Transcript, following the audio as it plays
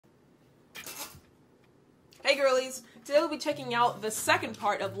Hey girlies! Today we'll be checking out the second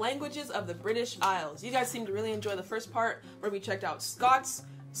part of Languages of the British Isles. You guys seem to really enjoy the first part where we checked out Scots,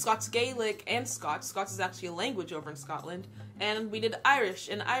 Gaelic, and Scots. Scots is actually a language over in Scotland. And we did Irish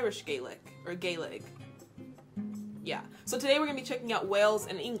and Irish Gaelic, or Gaelic. Yeah. So today we're going to be checking out Wales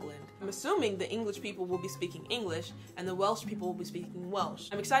and England. I'm assuming the English people will be speaking English and the Welsh people will be speaking Welsh.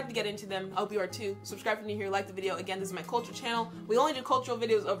 I'm excited to get into them. I hope you are too. Subscribe if you're new here, like the video. Again, this is my culture channel. We only do cultural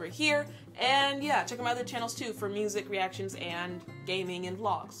videos over here. And yeah, check out my other channels too for music reactions and gaming and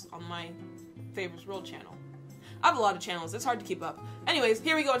vlogs on my Favour's World channel. I have a lot of channels. It's hard to keep up. Anyways,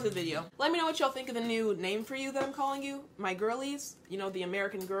 here we go into the video. Let me know what y'all think of the new name for you that I'm calling you. My girlies. You know, the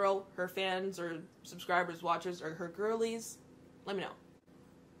American girl, her fans or subscribers, watchers, or her girlies. Let me know.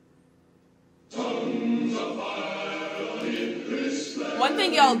 One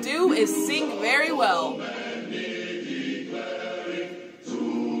thing y'all do is sing very well.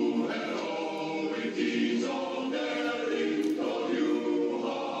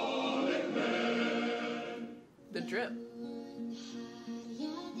 The drip.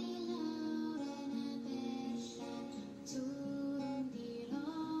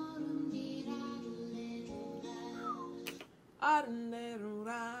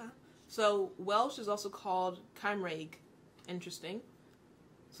 So Welsh is also called Cymraeg. Interesting.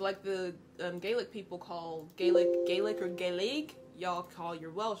 So like the Gaelic people call Gaelic or Gaeleg, y'all call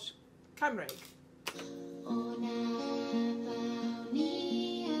your Welsh Cymraeg.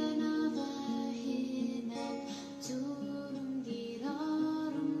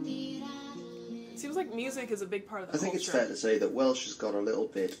 Seems like music is a big part of the culture. I think it's fair to say that Welsh has got a little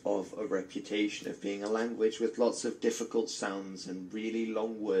bit of a reputation of being a language with lots of difficult sounds and really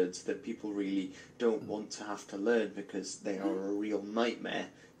long words that people really don't want to have to learn because they are a real nightmare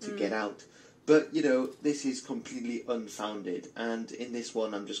to get out. But, you know, this is completely unfounded, and in this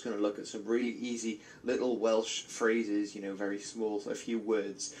one I'm just going to look at some really easy little Welsh phrases, you know, very small, a few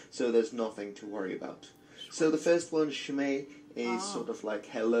words, so there's nothing to worry about. So the first one, shmei, is sort of like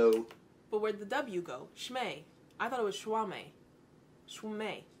hello. But where'd the W go? Shmei. I thought it was shwame.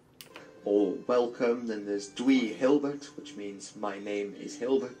 Shwame. Or welcome, then there's dwi Hilbert, which means my name is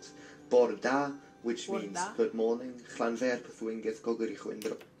Hilbert. Borda, which means good morning.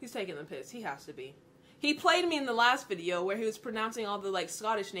 He's taking the piss. He has to be. He played me in the last video where he was pronouncing all the like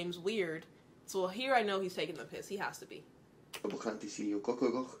Scottish names weird. So here I know he's taking the piss. He has to be.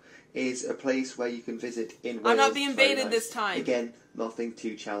 Is a place where you can visit in Wales. I'm not being baited this time. Again, nothing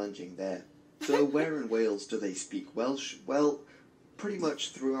too challenging there. So where in Wales do they speak Welsh? Well, pretty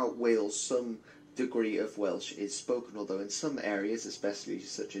much throughout Wales some degree of Welsh is spoken, although in some areas, especially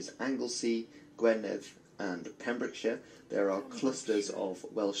such as Anglesey, Gwynedd and Pembrokeshire, there are clusters of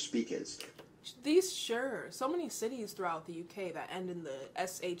Welsh speakers. So many cities throughout the UK that end in the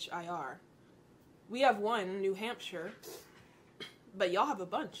SHIR. We have one, New Hampshire, but y'all have a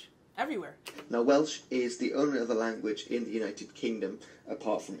bunch. Everywhere. Now, Welsh is the only other language in the United Kingdom,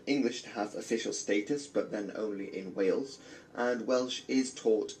 apart from English, to have official status, but then only in Wales. And Welsh is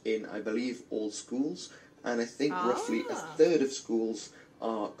taught in, I believe, all schools, and I think roughly a third of schools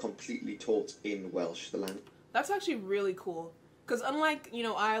are completely taught in Welsh, the language. That's actually really cool, because unlike, you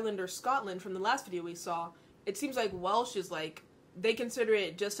know, Ireland or Scotland from the last video we saw, it seems like Welsh is like, they consider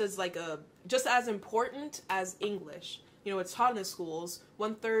it just as important as English. You know, it's taught in the schools.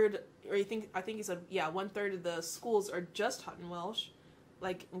 1/3, or I think he said, yeah, 1/3 of the schools are just taught in Welsh.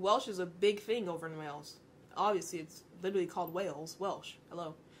 Like, Welsh is a big thing over in Wales. Obviously, it's literally called Welsh.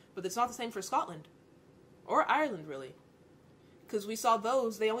 Hello. But it's not the same for Scotland. Or Ireland, really. Because we saw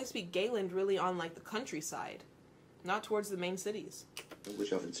those, they only speak Gaelic really on, like, the countryside. Not towards the main cities.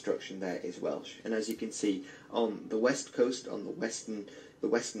 Language of instruction there is Welsh. And as you can see, on the west coast, on the western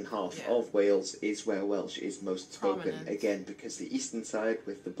half of Wales is where Welsh is most spoken. Again, because the eastern side,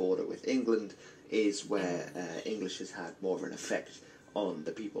 with the border with England, is where English has had more of an effect on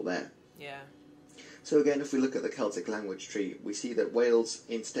the people there. Yeah. So again, if we look at the Celtic language tree, we see that Wales,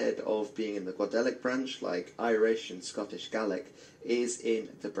 instead of being in the Gwydelic branch, like Irish and Scottish Gaelic, is in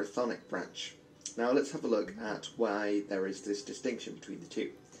the Brythonic branch. Now let's have a look at why there is this distinction between the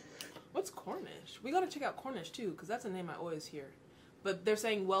two. What's Cornish? We gotta check out Cornish too, because that's a name I always hear. But they're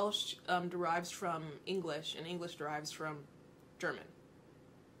saying Welsh derives from English, and English derives from German.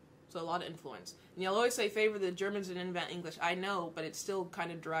 So a lot of influence. And you'll always say, Favour, the Germans didn't invent English. I know, but it's still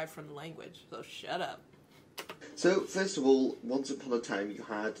kind of derived from the language. So shut up. So, first of all, once upon a time you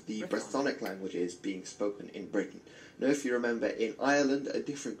had the Brythonic languages being spoken in Britain. Now, if you remember, in Ireland, a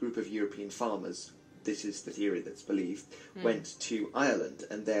different group of European farmers, this is the theory that's believed, went to Ireland,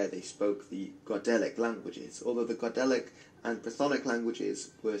 and there they spoke the Gwydelic languages, although the Gwydelic and Brythonic languages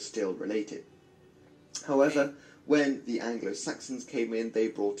were still related. However, when the Anglo-Saxons came in, they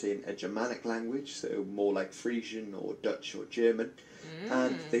brought in a Germanic language, so more like Frisian or Dutch or German,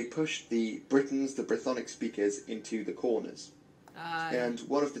 and they pushed the Britons, the Brythonic speakers, into the corners. And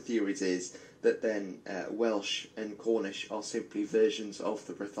one of the theories is that then Welsh and Cornish are simply versions of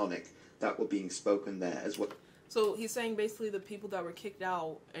the Brythonic that were being spoken there as well. So he's saying basically the people that were kicked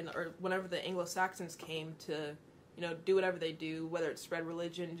out, or whenever the Anglo-Saxons came to, do whatever they do, whether it's spread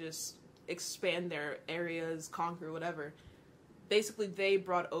religion, just expand their areas, conquer, whatever, basically they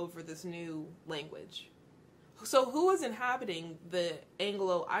brought over this new language. So who was inhabiting the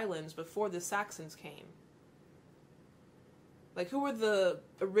Anglo Islands before the Saxons came? Like, who were the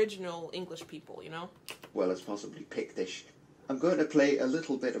original English people, Well, it's possibly Pictish. I'm going to play a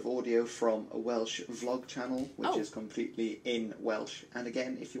little bit of audio from a Welsh vlog channel, which is completely in Welsh. And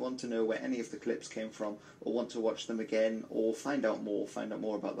again, if you want to know where any of the clips came from, or want to watch them again, or find out more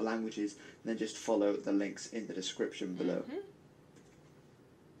about the languages, then just follow the links in the description below.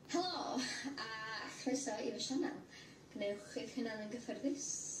 Helo, a chroeso i'r sianel. Gwnewch eich hunan yn gyffyrddus.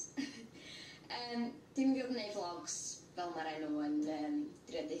 Dwi'n mynd i fod yn gwneud vlogs fel mae'r enw yn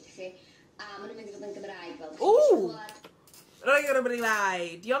dreiadeitha chi, a maen nhw'n mynd i fod yn Gymraeg fel chi eisiau clywed.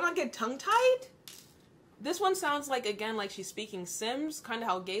 Do y'all not get tongue-tied? This one sounds like, again, like she's speaking Sims, kind of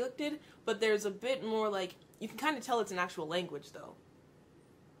how Gaelic did, but there's a bit more like, you can kind of tell it's an actual language, though.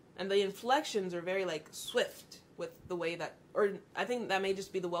 And the inflections are very, like, swift with the way that, or I think that may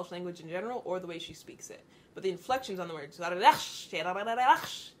just be the Welsh language in general, or the way she speaks it. But the inflections on the words, I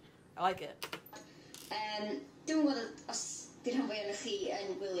like it. Dwi'n gwybod os di'r rhan fwyaf chi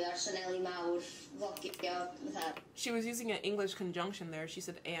yn gwylio'r sianeli mawr vlogio fatha. She was using an English conjunction there. She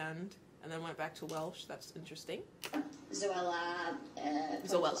said and then went back to Welsh. That's interesting. Zoella,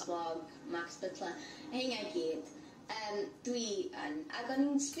 Vlog, Max Butler, hynna I gyd. Ac o'n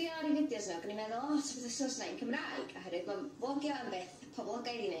i'n sbio ar I fideos nhw, ac o'n i'n meddwl, o, sy'n beth Saesneg yn Cymraeg, oherwydd mae'n vlogio am beth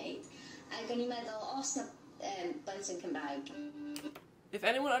poblogaidd I wneud, ac o'n i'n meddwl, os na blentyn Cymraeg. If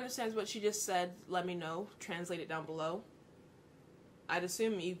anyone understands what she just said, let me know. Translate it down below. I'd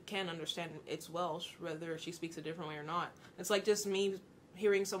assume you can understand it's Welsh, whether she speaks a different way or not. It's like just me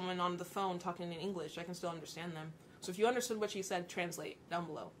hearing someone on the phone talking in English. I can still understand them. So if you understood what she said, translate down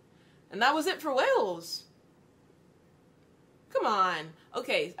below. And that was it for Wales. Come on.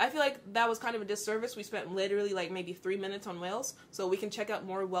 Okay, I feel like that was kind of a disservice. We spent literally like maybe 3 minutes on Wales. So we can check out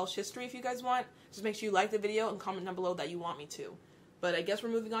more Welsh history if you guys want. Just make sure you like the video and comment down below that you want me to. But I guess we're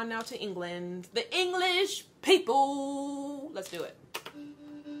moving on now to England. The English people! Let's do it.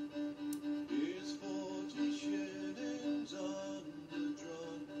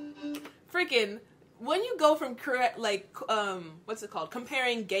 Freaking, when you go from, what's it called?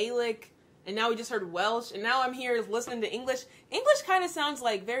 Comparing Gaelic, and now we just heard Welsh, and now I'm here listening to English. English kind of sounds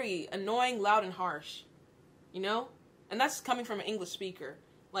like very annoying, loud, and harsh. And that's coming from an English speaker.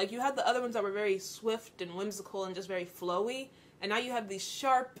 Like, you had the other ones that were very swift and whimsical and just very flowy. And now you have these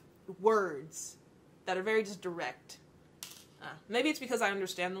sharp words that are very just direct. Maybe it's because I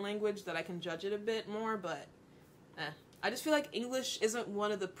understand the language that I can judge it a bit more, but I just feel like English isn't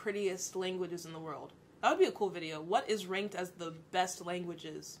one of the prettiest languages in the world. That would be a cool video. What is ranked as the best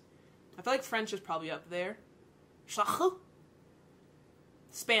languages? I feel like French is probably up there.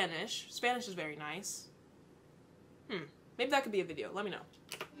 Spanish. Spanish is very nice. Maybe that could be a video. Let me know.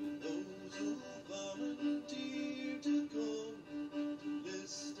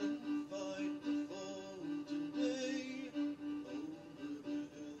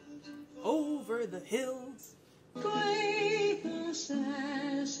 Over the hills.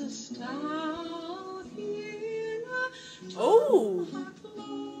 Oh!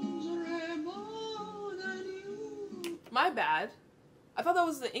 My bad. I thought that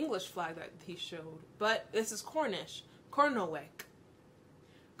was the English flag that he showed. But this is Cornish. Cornowek.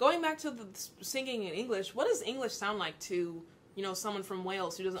 Going back to the singing in English, what does English sound like to, someone from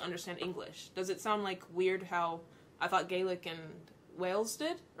Wales who doesn't understand English? Does it sound like weird how I thought Gaelic and Wales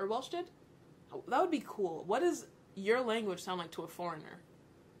did? Or Welsh did? Oh, that would be cool. What does your language sound like to a foreigner?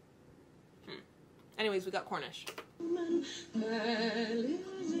 Anyways, we got Cornish.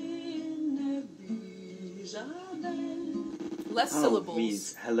 Less syllables.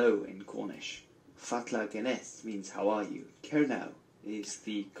 Means hello in Cornish. Fatla Geneth means how are you. Cernau is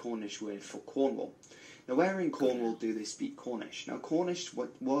the Cornish word for Cornwall. Now, where in Cornwall do they speak Cornish? Now, Cornish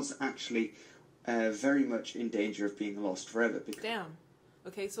was actually very much in danger of being lost forever. Damn.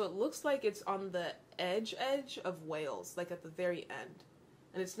 Okay, so it looks like it's on the edge of Wales, like at the very end.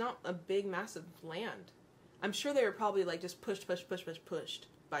 And it's not a big, massive land. I'm sure they were probably like just pushed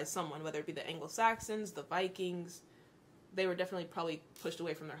by someone, whether it be the Anglo-Saxons, the Vikings, they were definitely probably pushed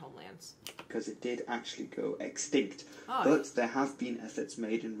away from their homelands. Because it did actually go extinct. Oh, but there have been efforts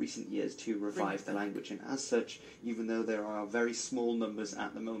made in recent years to revive the language, and as such, even though there are very small numbers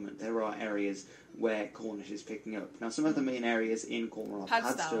at the moment, there are areas where Cornish is picking up. Now, some of the main areas in Cornwall are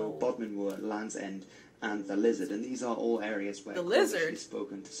Padstow, Bodmin Moor, Land's End, and the Lizard, and these are all areas where Cornish is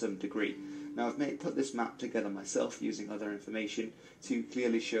spoken to some degree. Now, I've put this map together myself using other information to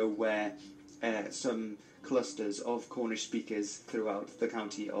clearly show where some clusters of Cornish speakers throughout the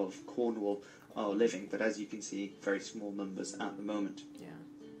county of Cornwall are living, but as you can see, very small numbers at the moment. Yeah.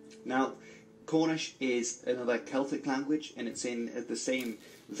 Now, Cornish is another Celtic language, and it's in the same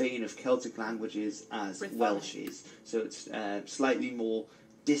vein of Celtic languages as Welsh is. So it's slightly more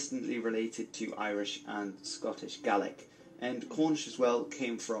distantly related to Irish and Scottish Gaelic. And Cornish as well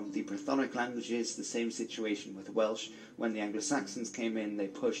came from the Brythonic languages, the same situation with Welsh. When the Anglo-Saxons came in, they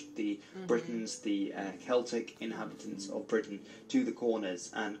pushed the Britons, the Celtic inhabitants of Britain, to the corners,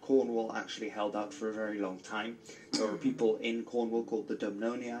 and Cornwall actually held out for a very long time. There were people in Cornwall called the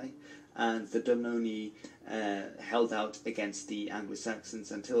Dumnonii, and the Dumnonii held out against the Anglo-Saxons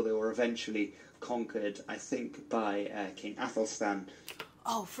until they were eventually conquered, I think, by King Athelstan.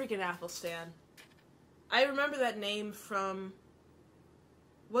 Oh, freaking Athelstan. I remember that name from...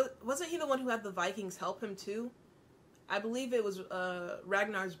 Wasn't he the one who had the Vikings help him too? I believe it was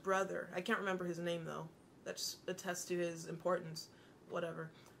Ragnar's brother. I can't remember his name though. That just attests to his importance.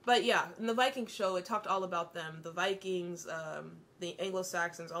 Whatever. But yeah, in the Viking show, it talked all about them. The Vikings, the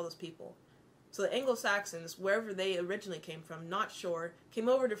Anglo-Saxons, all those people. So the Anglo-Saxons, wherever they originally came from, not sure, came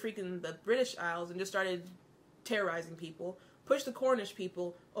over to freaking the British Isles and just started terrorizing people. Pushed the Cornish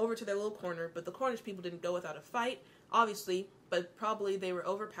people over to their little corner, but the Cornish people didn't go without a fight, obviously, but probably they were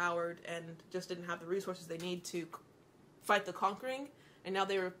overpowered and just didn't have the resources they need to fight the conquering, and now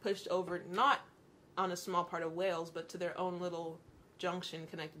they were pushed over, not on a small part of Wales, but to their own little junction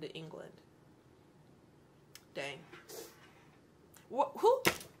connected to England. Dang. Who?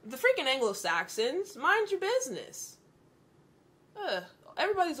 The freaking Anglo-Saxons? Mind your business. Ugh.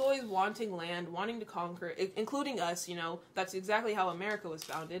 Everybody's always wanting land, wanting to conquer, including us, you know. That's exactly how America was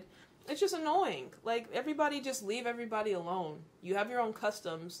founded. It's just annoying. Like, everybody just leave everybody alone. You have your own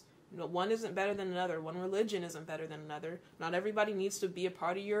customs. You know, one isn't better than another. One religion isn't better than another. Not everybody needs to be a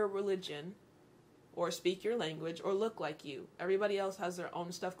part of your religion or speak your language or look like you. Everybody else has their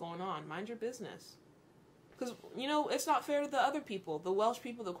own stuff going on. Mind your business. Because, you know, it's not fair to the other people. The Welsh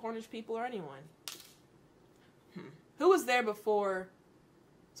people, the Cornish people, or anyone. Who was there before...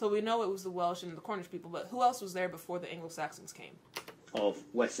 So we know it was the Welsh and the Cornish people, but who else was there before the Anglo-Saxons came? Of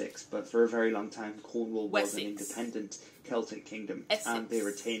Wessex, but for a very long time Cornwall was an independent Celtic kingdom, and they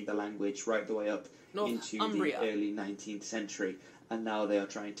retained the language right the way up into the early 19th century, and now they are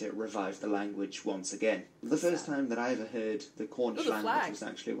trying to revive the language once again. The first time that I ever heard the Cornish language was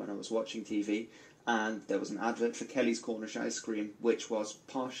actually when I was watching TV, and there was an advert for Kelly's Cornish ice cream, which was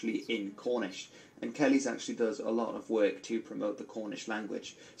partially in Cornish. And Kelly's actually does a lot of work to promote the Cornish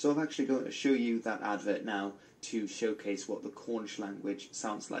language. So I'm actually going to show you that advert now to showcase what the Cornish language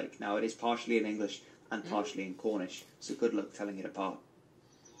sounds like. Now, it is partially in English and partially in Cornish, so good luck telling it apart.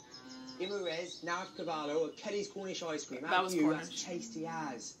 Imares, Nav Cavallo, of Kelly's Cornish ice cream. That was Cornish. As tasty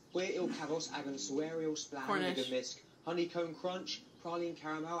as. Where il cavos agan suerio splan with a misc. Honeycomb crunch, praline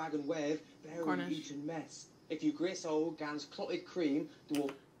caramel agan wev, berry eaten mess. If you gristle, gans clotted cream, do.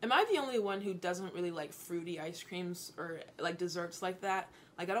 Am I the only one who doesn't really like fruity ice creams or like desserts like that?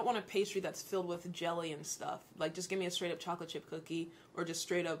 Like, I don't want a pastry that's filled with jelly and stuff. Like, just give me a straight up chocolate chip cookie or just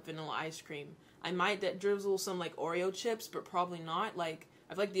straight up vanilla ice cream. I might drizzle some like Oreo chips, but probably not. Like,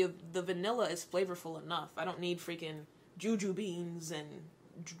 I feel like the vanilla is flavorful enough. I don't need freaking juju beans and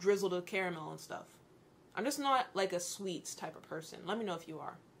drizzled with caramel and stuff. I'm just not like a sweets type of person. Let me know if you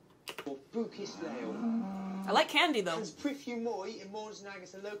are. I like candy though. As Prithyu Moy in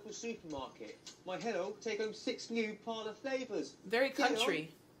Mornsnagus, a local supermarket. My hello, take home 6 new parlour flavours. Very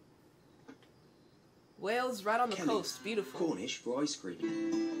country. Wales, right on the coast. Beautiful. Cornish for ice cream.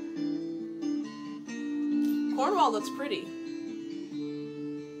 Cornwall looks pretty.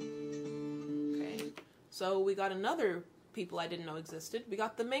 Okay. So we got another people I didn't know existed. We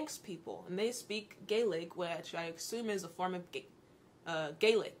got the Manx people, and they speak Gaelic, which I assume is a form of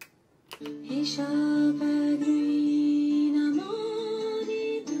Gaelic.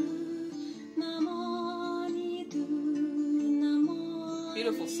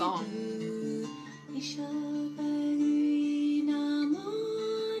 Beautiful song.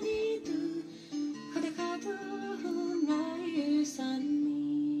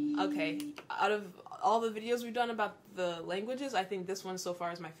 Okay, out of all the videos we've done about the languages, I think this one so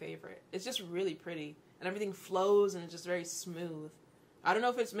far is my favorite. It's just really pretty. and everything flows and it's just very smooth. I don't know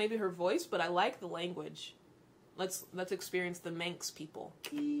if it's maybe her voice, but I like the language. Let's experience the Manx people.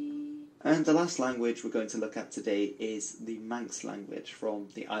 And the last language we're going to look at today is the Manx language from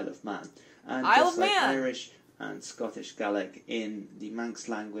the Isle of Man. And Isle just of like Man! Irish and Scottish Gaelic, in the Manx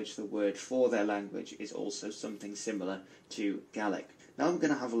language, the word for their language is also something similar to Gaelic. Now I'm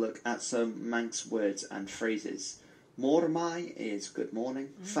going to have a look at some Manx words and phrases. Mór mai is good morning,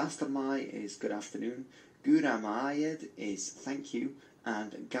 Faster mai is good afternoon, Gura maiad is thank you,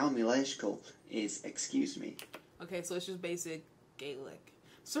 and Gaumileshkol is excuse me. Okay, so it's just basic Gaelic.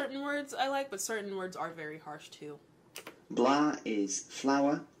 Certain words I like, but certain words are very harsh too. Bla is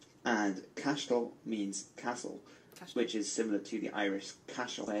flower, and Cashel means castle, which is similar to the Irish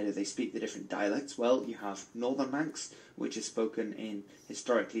Cashel. Where do they speak the different dialects? Well, you have Northern Manx, which is spoken in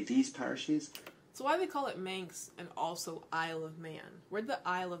historically these parishes. So why do they call it Manx and also Isle of Man? Where'd the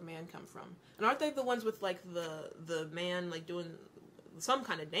Isle of Man come from? And aren't they the ones with like the man like doing some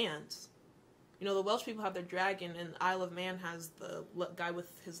kind of dance? You know, the Welsh people have their dragon, and Isle of Man has the guy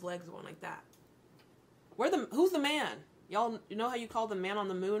with his legs going like that. Who's the man? Y'all, you know how you call the man on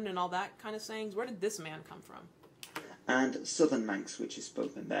the moon and all that kind of sayings? Where did this man come from? And Southern Manx, which is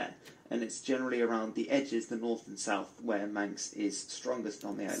spoken there. And it's generally around the edges, the north and south, where Manx is strongest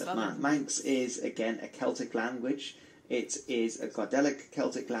on the Isle of Man. Manx is, again, a Celtic language. It is a Gaelic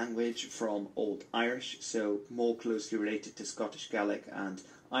Celtic language from Old Irish, so more closely related to Scottish Gaelic and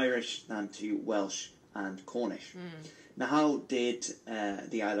Irish than to Welsh and Cornish. Now, how did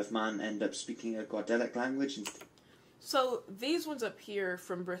the Isle of Man end up speaking a Gaelic language? So these ones up here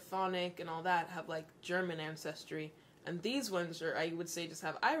from Brythonic and all that have like German ancestry, and these ones are, I would say, just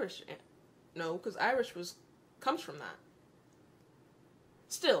have Irish. No, because Irish comes from that.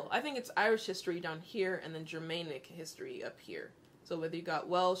 Still, I think it's Irish history down here and then Germanic history up here. So whether you got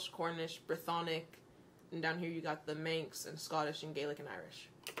Welsh, Cornish, Brythonic, and down here you got the Manx and Scottish and Gaelic and Irish.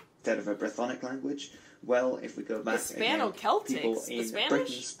 Instead of a Brythonic language, well, if we go back Hispano-Celtics, people in Britain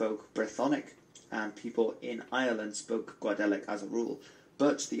spoke Brythonic, and people in Ireland spoke Gaelic as a rule.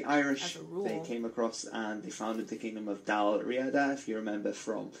 But the Irish, they came across and they founded the kingdom of Dal Riada, if you remember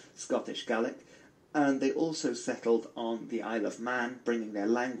from Scottish Gaelic. And they also settled on the Isle of Man, bringing their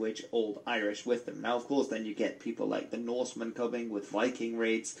language, Old Irish, with them. Now, of course, then you get people like the Norsemen coming with Viking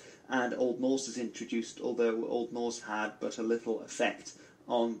raids, and Old Norse is introduced, although Old Norse had but a little effect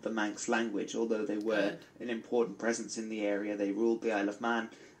on the Manx language. Although they were an important presence in the area, they ruled the Isle of Man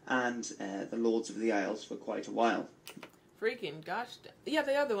and the Lords of the Isles for quite a while. Freaking gosh. Yeah,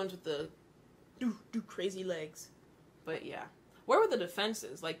 they are the ones with the crazy legs. But yeah. Where were the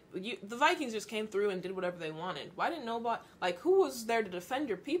defenses? Like, the Vikings just came through and did whatever they wanted. Why didn't nobody... Like, who was there to defend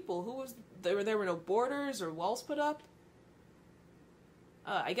your people? There were no borders or walls put up?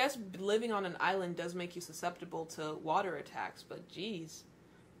 I guess living on an island does make you susceptible to water attacks, but geez.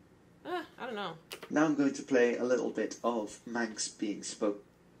 I don't know. Now I'm going to play a little bit of Manx being spoken.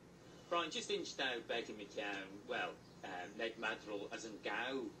 Brian, just inched out back in my town, well, Ned Madril as in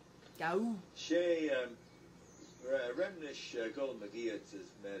Gow. Gow. She, Remnish Gol Magiat is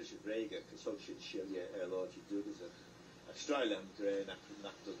Marish Vrega, Consumption Shilia, Lord Dugas, Australian Grain,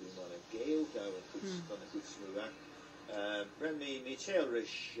 Actor Lumon, and Gale, Gow, and Good Smooth. Remni,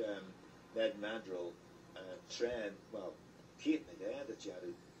 Michelish, Ned Madril, Train, well, Kate there that you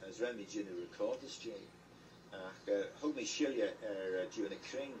had as Remni Junior recorders, Jay. Hogni Shilia, during a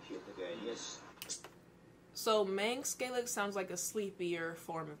crane, Kate again, yes. So Manx Gaelic sounds like a sleepier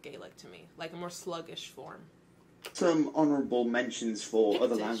form of Gaelic to me, like a more sluggish form. Some honourable mentions for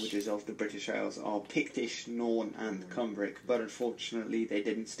other languages of the British Isles are Pictish, Norn and Cumbric, but unfortunately they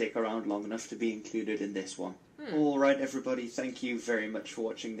didn't stick around long enough to be included in this one. Alright everybody, thank you very much for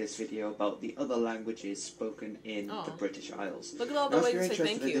watching this video about the other languages spoken in the British Isles. Look at all the ways to say thank you. If you're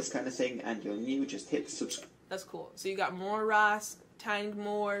interested in this kind of thing and you're new, just hit the subscribe. That's cool. So you got more Ras, Tang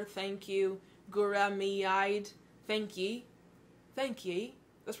more, thank you, Gura Miaid, thank ye. Thank ye.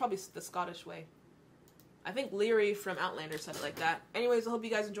 That's probably the Scottish way. I think Leary from Outlander said it like that. Anyways, I hope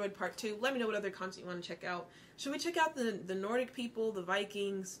you guys enjoyed part 2. Let me know what other content you want to check out. Should we check out the Nordic people, the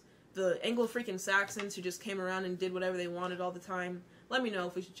Vikings, the Anglo-Saxons who just came around and did whatever they wanted all the time? Let me know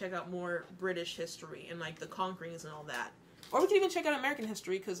if we should check out more British history and like the conquerings and all that. Or we can even check out American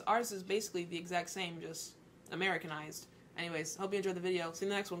history, because ours is basically the exact same, just Americanized. Anyways, hope you enjoyed the video. See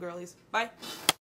you in the next one, girlies. Bye!